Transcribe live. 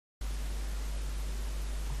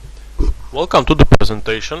Welcome to the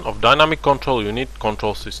presentation of Dynamic Control Unit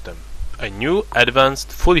Control System, a new, advanced,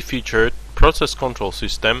 fully featured process control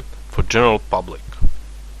system for general public.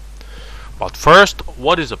 But first,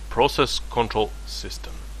 what is a process control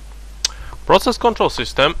system? Process control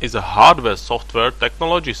system is a hardware-software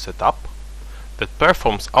technology setup that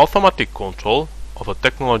performs automatic control of a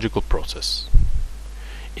technological process.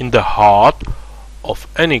 In the heart of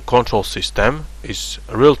any control system is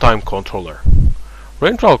a real-time controller.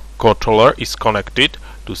 Real-time controller is connected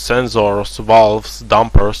to sensors, valves,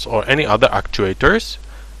 dampers or any other actuators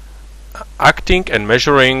acting and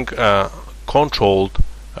measuring a controlled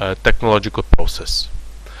technological process.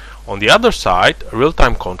 On the other side, a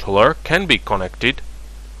real-time controller can be connected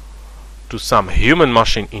to some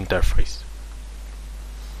human-machine interface.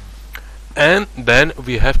 And then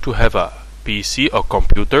we have to have a PC or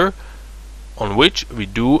computer on which we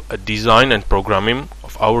do a design and programming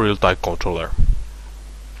of our real-time controller.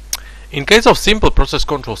 In case of simple process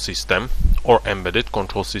control system or embedded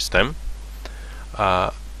control system,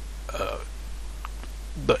 the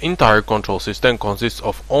entire control system consists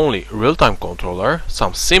of only real-time controller,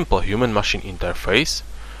 some simple human-machine interface,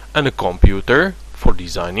 and a computer for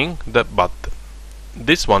designing that, but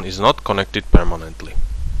this one is not connected permanently.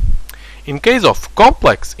 In case of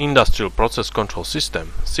complex industrial process control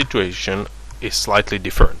system, situation is slightly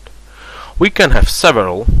different. We can have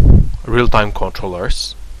several real-time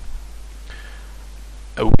controllers.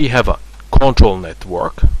 We have a control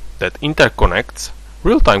network that interconnects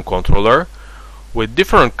real-time controller with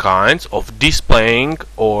different kinds of displaying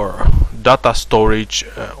or data storage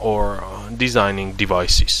or designing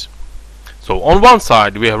devices. So on one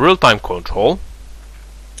side we have real-time control,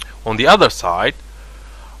 on the other side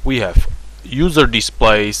we have user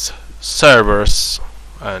displays, servers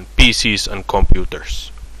and PCs and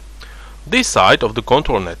computers. This side of the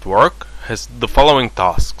control network has the following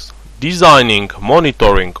tasks: designing,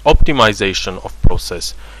 monitoring, optimization of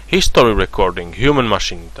process, history recording,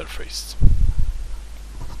 human-machine interface.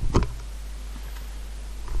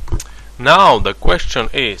 Now the question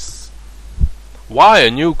is, why a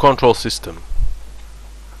new control system?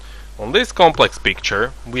 On this complex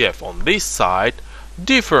picture we have on this side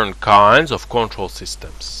different kinds of control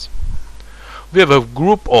systems. We have a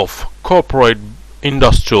group of corporate,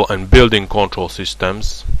 industrial and building control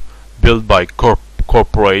systems built by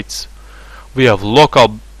corporates. We have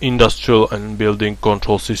local industrial and building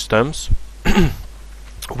control systems.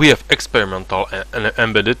 We have experimental and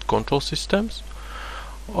embedded control systems.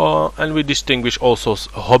 And we distinguish also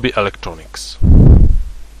hobby electronics.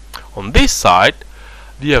 On this side,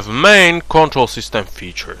 we have main control system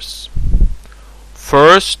features.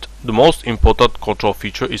 First, the most important control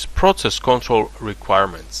feature is process control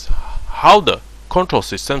requirements. How the control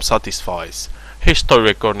system satisfies history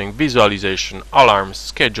recording, visualization, alarms,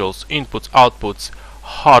 schedules, inputs, outputs,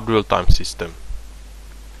 hard real-time system.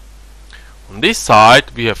 On this side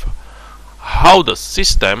we have how the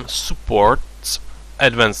system supports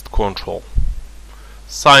advanced control.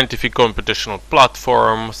 Scientific computational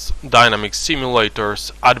platforms, dynamic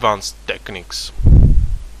simulators, advanced techniques.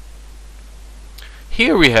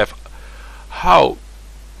 Here we have how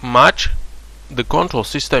much the control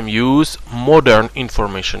system use modern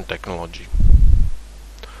information technology.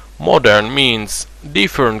 Modern means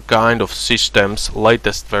different kind of systems,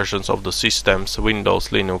 latest versions of the systems, Windows,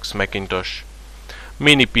 Linux, Macintosh,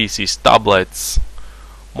 mini PCs, tablets,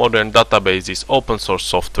 modern databases, open source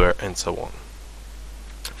software and so on.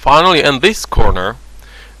 Finally, in this corner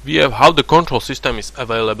we have how the control system is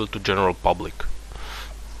available to general public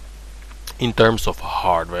in terms of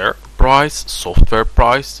hardware price, software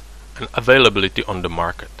price and availability on the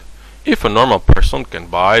market. If a normal person can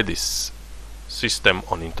buy this system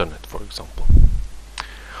on internet, for example.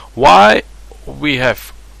 Why we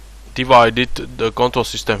have divided the control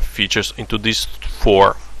system features into these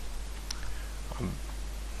four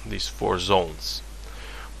zones.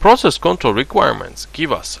 Process control requirements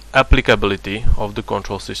give us applicability of the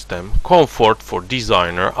control system, comfort for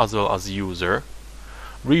designer as well as user,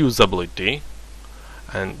 reusability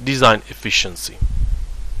and design efficiency.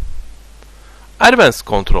 Advanced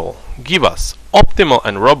control give us optimal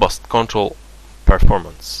and robust control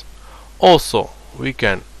performance. Also, we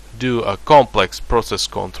can do a complex process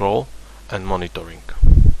control and monitoring.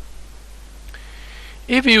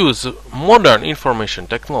 If we use modern information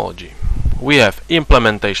technology, we have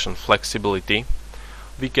implementation flexibility.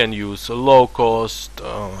 We can use low-cost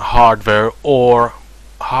hardware or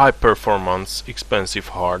high-performance expensive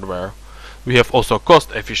hardware. We have also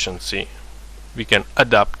cost efficiency. We can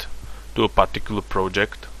adapt to a particular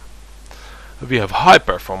project. We have high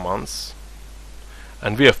performance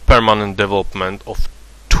and we have permanent development of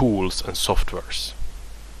tools and softwares.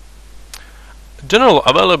 General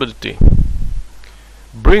availability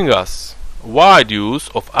brings us wide use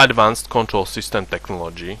of advanced control system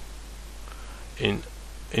technology in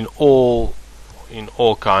all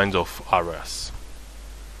kinds of areas.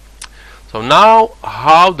 So now,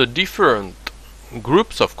 how the different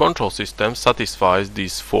groups of control systems satisfies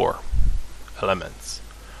these four elements.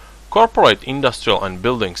 Corporate, industrial and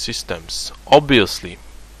building systems obviously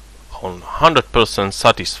on 100%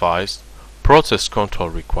 satisfies process control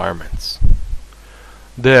requirements.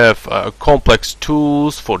 They have complex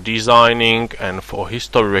tools for designing and for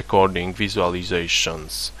history recording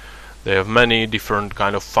visualizations. They have many different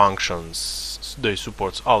kind of functions. They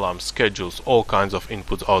support alarms, schedules, all kinds of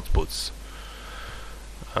inputs, outputs,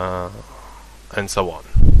 and so on.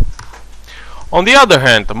 On the other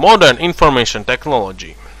hand, modern information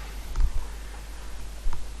technology,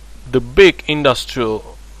 the big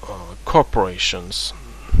industrial corporations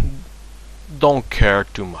don't care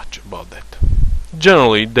too much about that.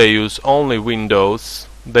 Generally, they use only Windows,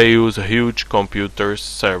 they use huge computers,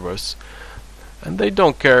 servers, and they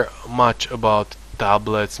don't care much about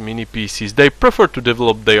tablets, mini PCs. They prefer to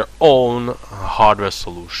develop their own hardware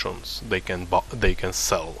solutions they can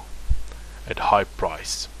sell at high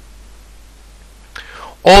price.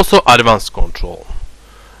 Also, advanced control.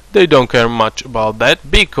 They don't care much about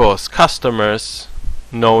that because customers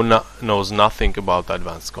knows nothing about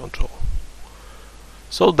advanced control.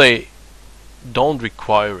 So they don't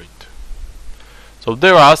require it. So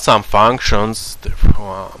there are some functions,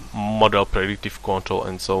 model predictive control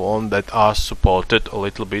and so on, that are supported a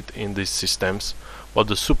little bit in these systems, but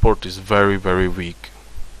the support is very, very weak.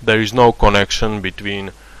 There is no connection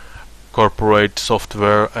between corporate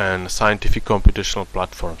software and scientific computational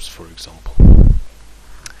platforms, for example.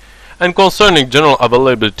 And concerning general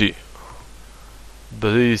availability,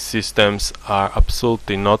 these systems are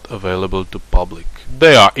absolutely not available to public.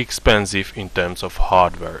 They are expensive in terms of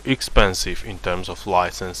hardware, expensive in terms of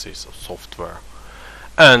licenses of software,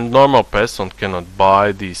 and normal person cannot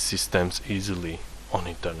buy these systems easily on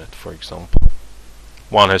internet, for example.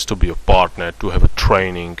 One has to be a partner to have a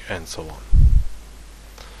training and so on.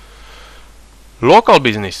 Local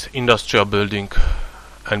business, industrial building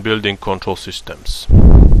and building control systems.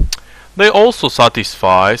 They also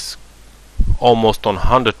satisfies almost on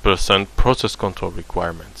 100% process control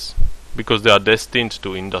requirements because they are destined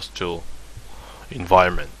to industrial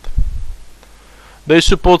environment. They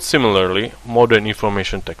support similarly modern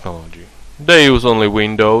information technology. They use only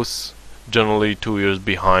Windows, generally 2 years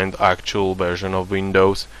behind actual version of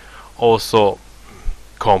Windows. Also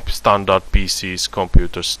standard PCs,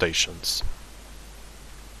 computer stations.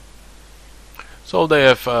 So they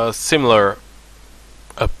have a similar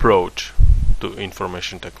approach to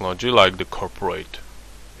information technology like the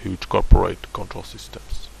huge corporate control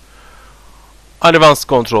systems. Advanced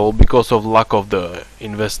control, because of lack of the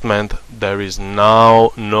investment, there is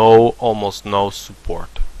now almost no support.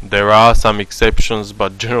 There are some exceptions,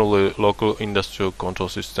 but generally local industrial control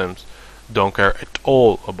systems don't care at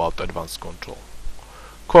all about advanced control.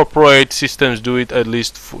 Corporate systems do it at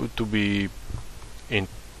least to be in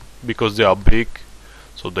because they are big,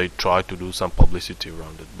 so they try to do some publicity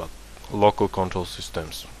around it, but local control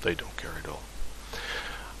systems, they don't care at all.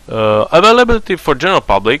 Availability for general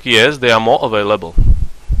public, yes, they are more available.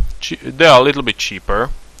 They are a little bit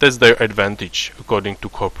cheaper. That's their advantage according to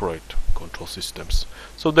corporate control systems.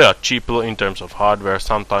 So they are cheaper in terms of hardware.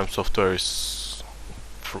 Sometimes software is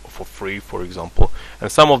for free, for example,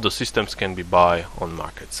 and some of the systems can be buy on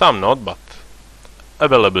market. Some not, but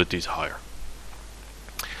availability is higher.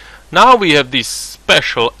 Now we have these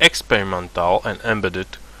special experimental and embedded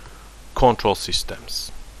control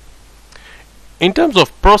systems. In terms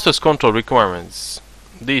of process control requirements,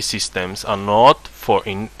 these systems are not for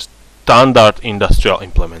standard industrial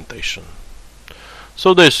implementation.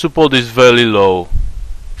 So their support is very low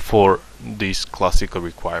for these classical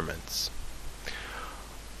requirements.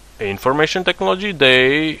 Information technology,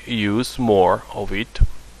 they use more of it.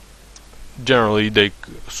 Generally they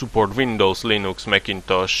support Windows, Linux,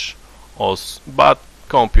 Macintosh, but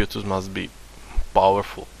computers must be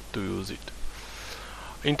powerful to use it.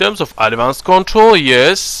 In terms of advanced control,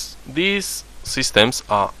 yes, these systems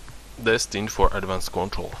are destined for advanced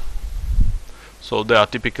control. So they are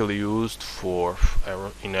typically used for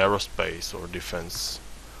in aerospace or defense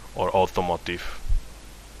or automotive.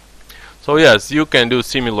 So yes, you can do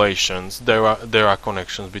simulations. There are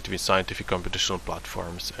connections between scientific computational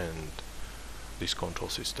platforms and these control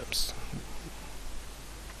systems.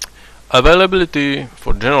 Availability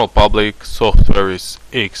for general public, software is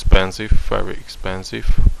expensive, very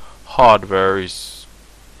expensive. Hardware is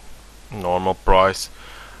normal price,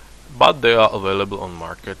 but they are available on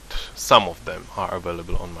market. Some of them are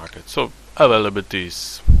available on market. So availability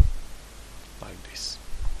is like this.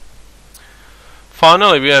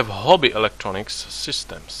 Finally, we have hobby electronics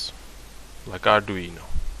systems like Arduino.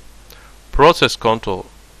 Process control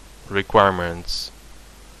requirements,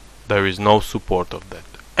 there is no support of that.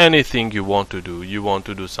 Anything you want to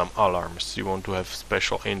do some alarms, you want to have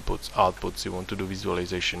special inputs, outputs, you want to do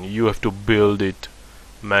visualization, you have to build it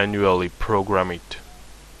manually, program it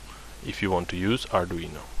if you want to use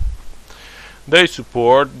Arduino. They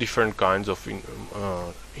support different kinds of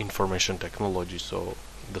information technology, so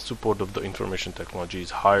the support of the information technology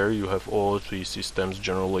is higher. You have all three systems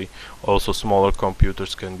generally, also smaller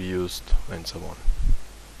computers can be used, and so on.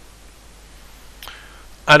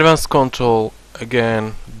 Advanced control,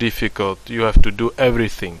 again, difficult. You have to do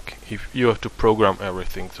everything. If you have to program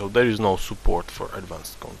everything, so there is no support for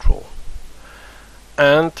advanced control.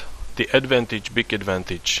 And the advantage, big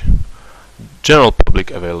advantage, general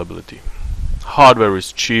public availability. Hardware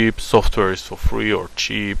is cheap, software is for free or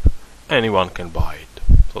cheap, anyone can buy it.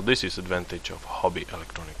 So this is advantage of hobby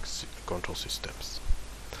electronic control systems.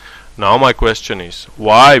 Now my question is,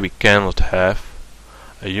 why we cannot have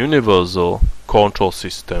a universal control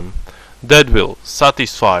system that will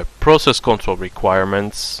satisfy process control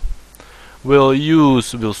requirements, will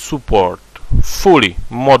support fully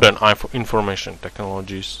modern information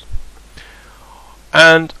technologies,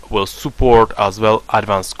 and will support as well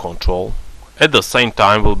advanced control, at the same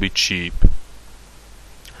time will be cheap.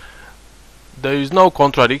 There is no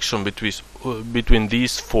contradiction between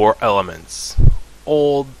these four elements.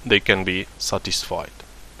 All they can be satisfied.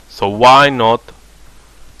 So why not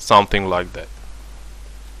something like that?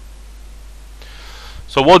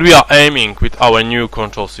 So what we are aiming with our new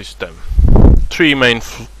control system? Three main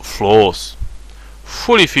flaws.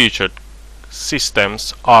 Fully featured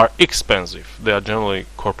systems are expensive. They are generally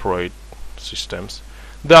corporate systems.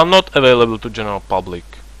 They are not available to general public.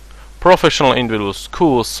 Professional individuals,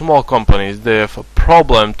 schools, small companies, they have a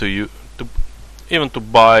problem even to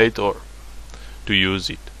buy it or to use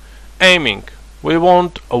it. Aiming, we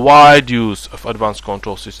want a wide use of advanced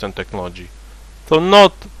control system technology. So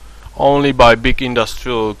not only by big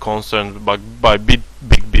industrial concerns, but by big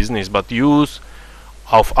business, but use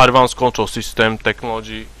of advanced control system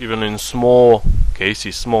technology even in small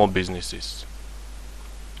cases, small businesses.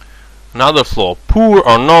 Another flaw, poor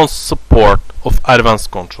or non-support of advanced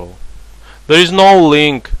control. There is no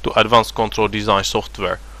link to advanced control design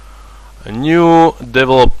software. New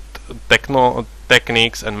developed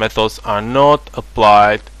techniques and methods are not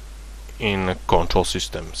applied in control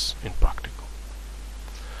systems in practical.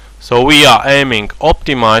 So we are aiming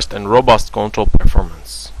optimized and robust control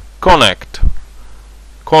performance. Connect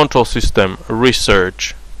control system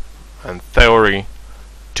research and theory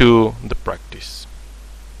to the practice.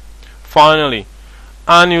 Finally,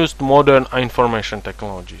 unused modern information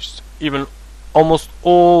technologies. Even almost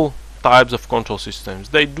all types of control systems,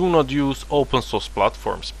 they do not use open source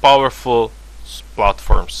platforms, powerful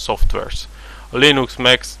platforms, softwares. Linux,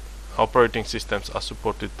 Mac operating systems are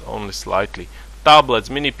supported only slightly. Tablets,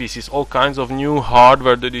 mini PCs, all kinds of new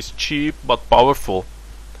hardware that is cheap but powerful,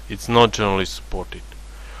 it's not generally supported.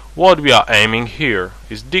 What we are aiming here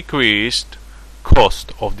is decreased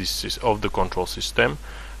cost of the control system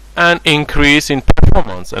and increase in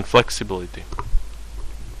performance and flexibility.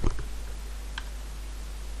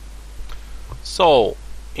 So,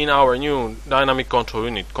 in our new dynamic control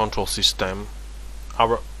unit control system,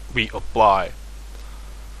 we apply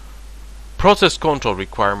process control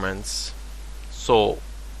requirements. So,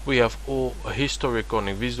 we have all history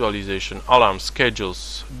recording, visualization, alarm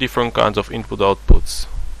schedules, different kinds of input-outputs,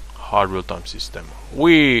 hard real-time system.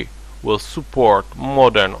 We will support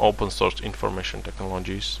modern open source information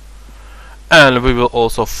technologies, and we will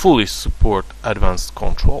also fully support advanced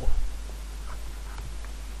control.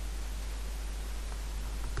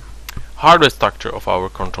 Hardware structure of our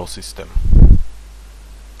control system.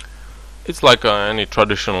 It's like any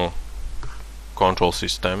traditional control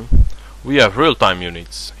system. We have real-time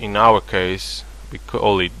units. In our case, we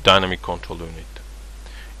call it dynamic control unit.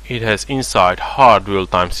 It has inside hard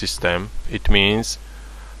real-time system. It means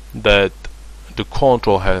that the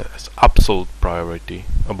control has absolute priority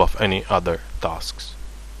above any other tasks.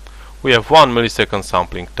 We have 1 millisecond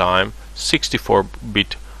sampling time,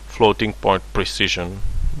 64-bit floating point precision,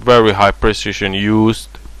 very high precision used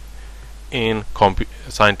in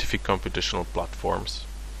scientific computational platforms,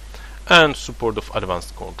 and support of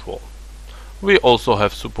advanced control. We also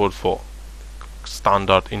have support for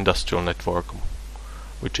standard industrial network,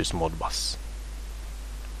 which is Modbus.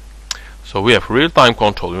 So we have real-time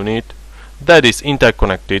control unit that is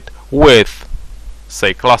interconnected with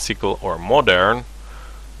say classical or modern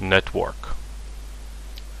network.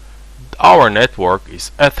 Our network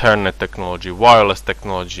is Ethernet technology, wireless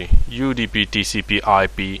technology, UDP, TCP,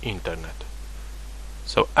 IP, Internet.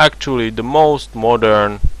 So actually the most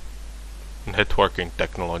modern networking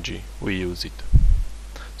technology, we use it.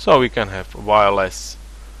 So we can have wireless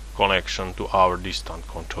connection to our distant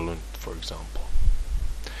control unit, for example.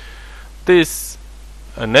 This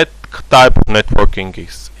type of networking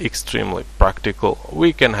is extremely practical.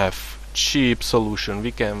 We can have cheap solution,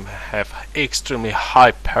 we can have extremely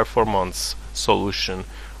high performance solution,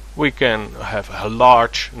 we can have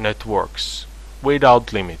large networks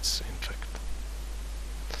without limits, in fact.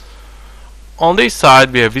 On this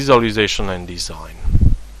side we have visualization and design.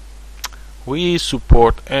 We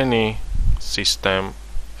support any system,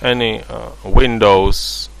 any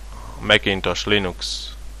Windows, Macintosh,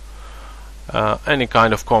 Linux, any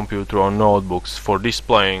kind of computer or notebooks for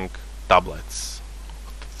displaying tablets,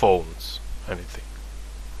 phones, anything.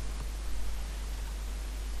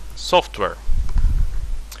 Software.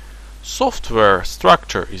 Software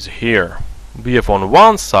structure is here. We have on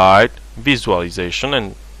one side visualization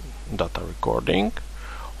and data recording.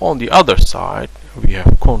 On the other side we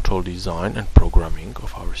have control design and programming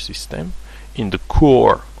of our system. In the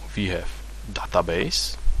core we have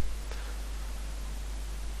database,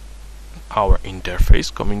 our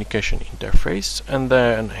interface, communication interface, and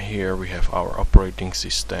then here we have our operating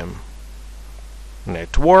system,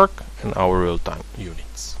 network, and our real-time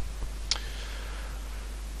units.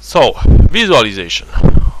 So, visualization.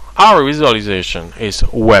 Our visualization is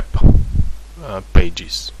web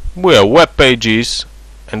pages. We have web pages,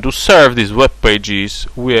 and to serve these web pages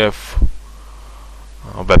we have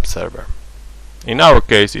a web server. In our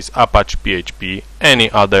case it's Apache PHP. Any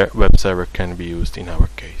other web server can be used in our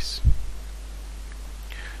case.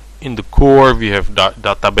 In the core we have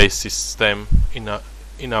database system.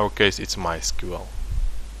 In our case it's MySQL.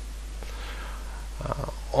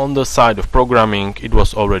 On the side of programming, it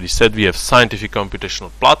was already said, we have scientific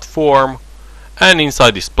computational platform, and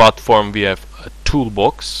inside this platform we have a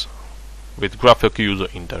toolbox with graphical user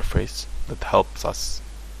interface that helps us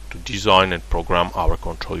to design and program our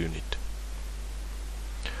control unit.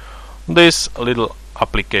 This little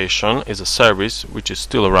application is a service which is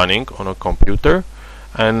still running on a computer,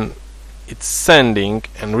 and it's sending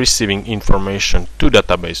and receiving information to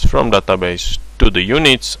database, from database to the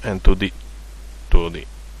units, and to the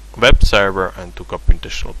web server and to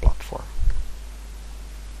computational platform.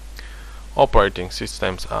 Operating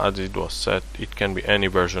systems, as it was said, it can be any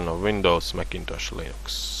version of Windows, Macintosh,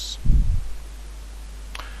 Linux.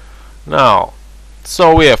 Now,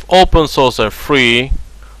 so we have open source and free,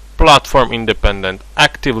 platform independent,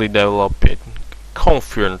 actively developed,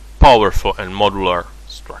 confident, powerful and modular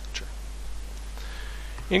structure.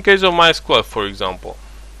 In case of MySQL, for example,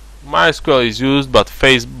 MySQL is used by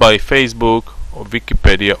Facebook or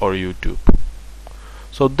Wikipedia or YouTube.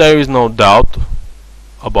 So there is no doubt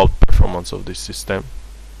about performance of this system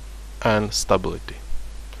and stability.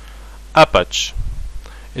 Apache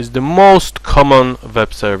is the most common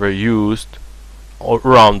web server used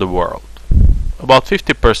around the world. About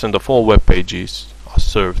 50% of all web pages are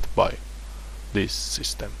served by this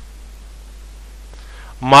system.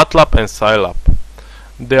 MATLAB and Scilab,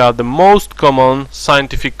 they are the most common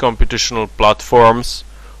scientific computational platforms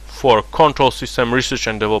for control system research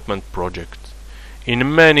and development projects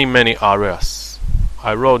in many areas.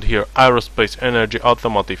 I wrote here aerospace, energy,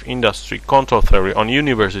 automotive, industry, control theory. On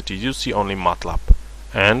universities you see only MATLAB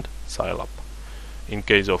and Scilab in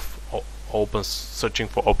case of searching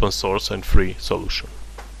for open source and free solution.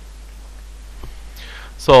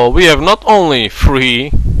 So we have not only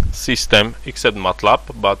free system except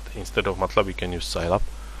MATLAB, but instead of MATLAB we can use Scilab.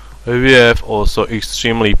 We have also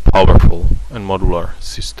extremely powerful and modular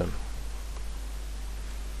system.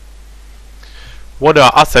 What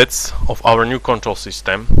are assets of our new control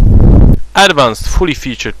system? Advanced, fully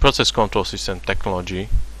featured process control system technology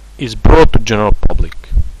is brought to general public.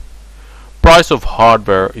 Price of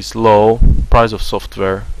hardware is low, price of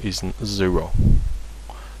software is zero.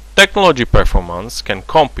 Technology performance can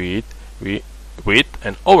compete with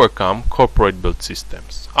and overcome corporate built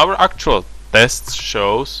systems. Our actual tests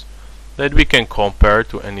shows that we can compare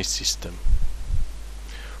to any system.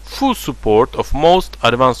 Full support of most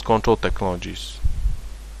advanced control technologies.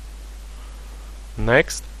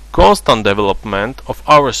 Next, constant development of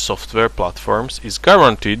our software platforms is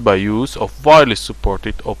guaranteed by use of widely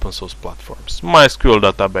supported open source platforms. MySQL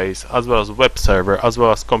database, as well as web server, as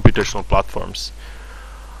well as computational platforms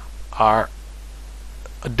are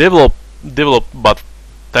developed by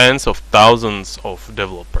tens of thousands of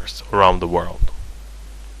developers around the world.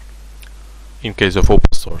 in case of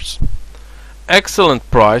open source. Excellent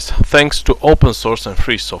price thanks to open source and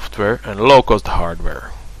free software and low-cost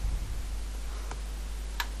hardware.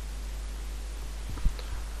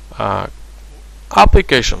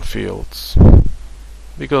 Application fields.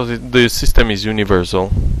 Because the system is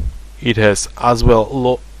universal, it has as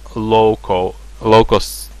well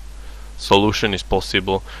low-cost solution is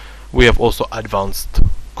possible. We have also advanced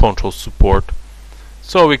control support,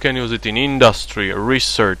 so we can use it in industry,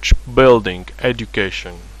 research, building,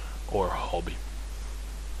 education or hobby.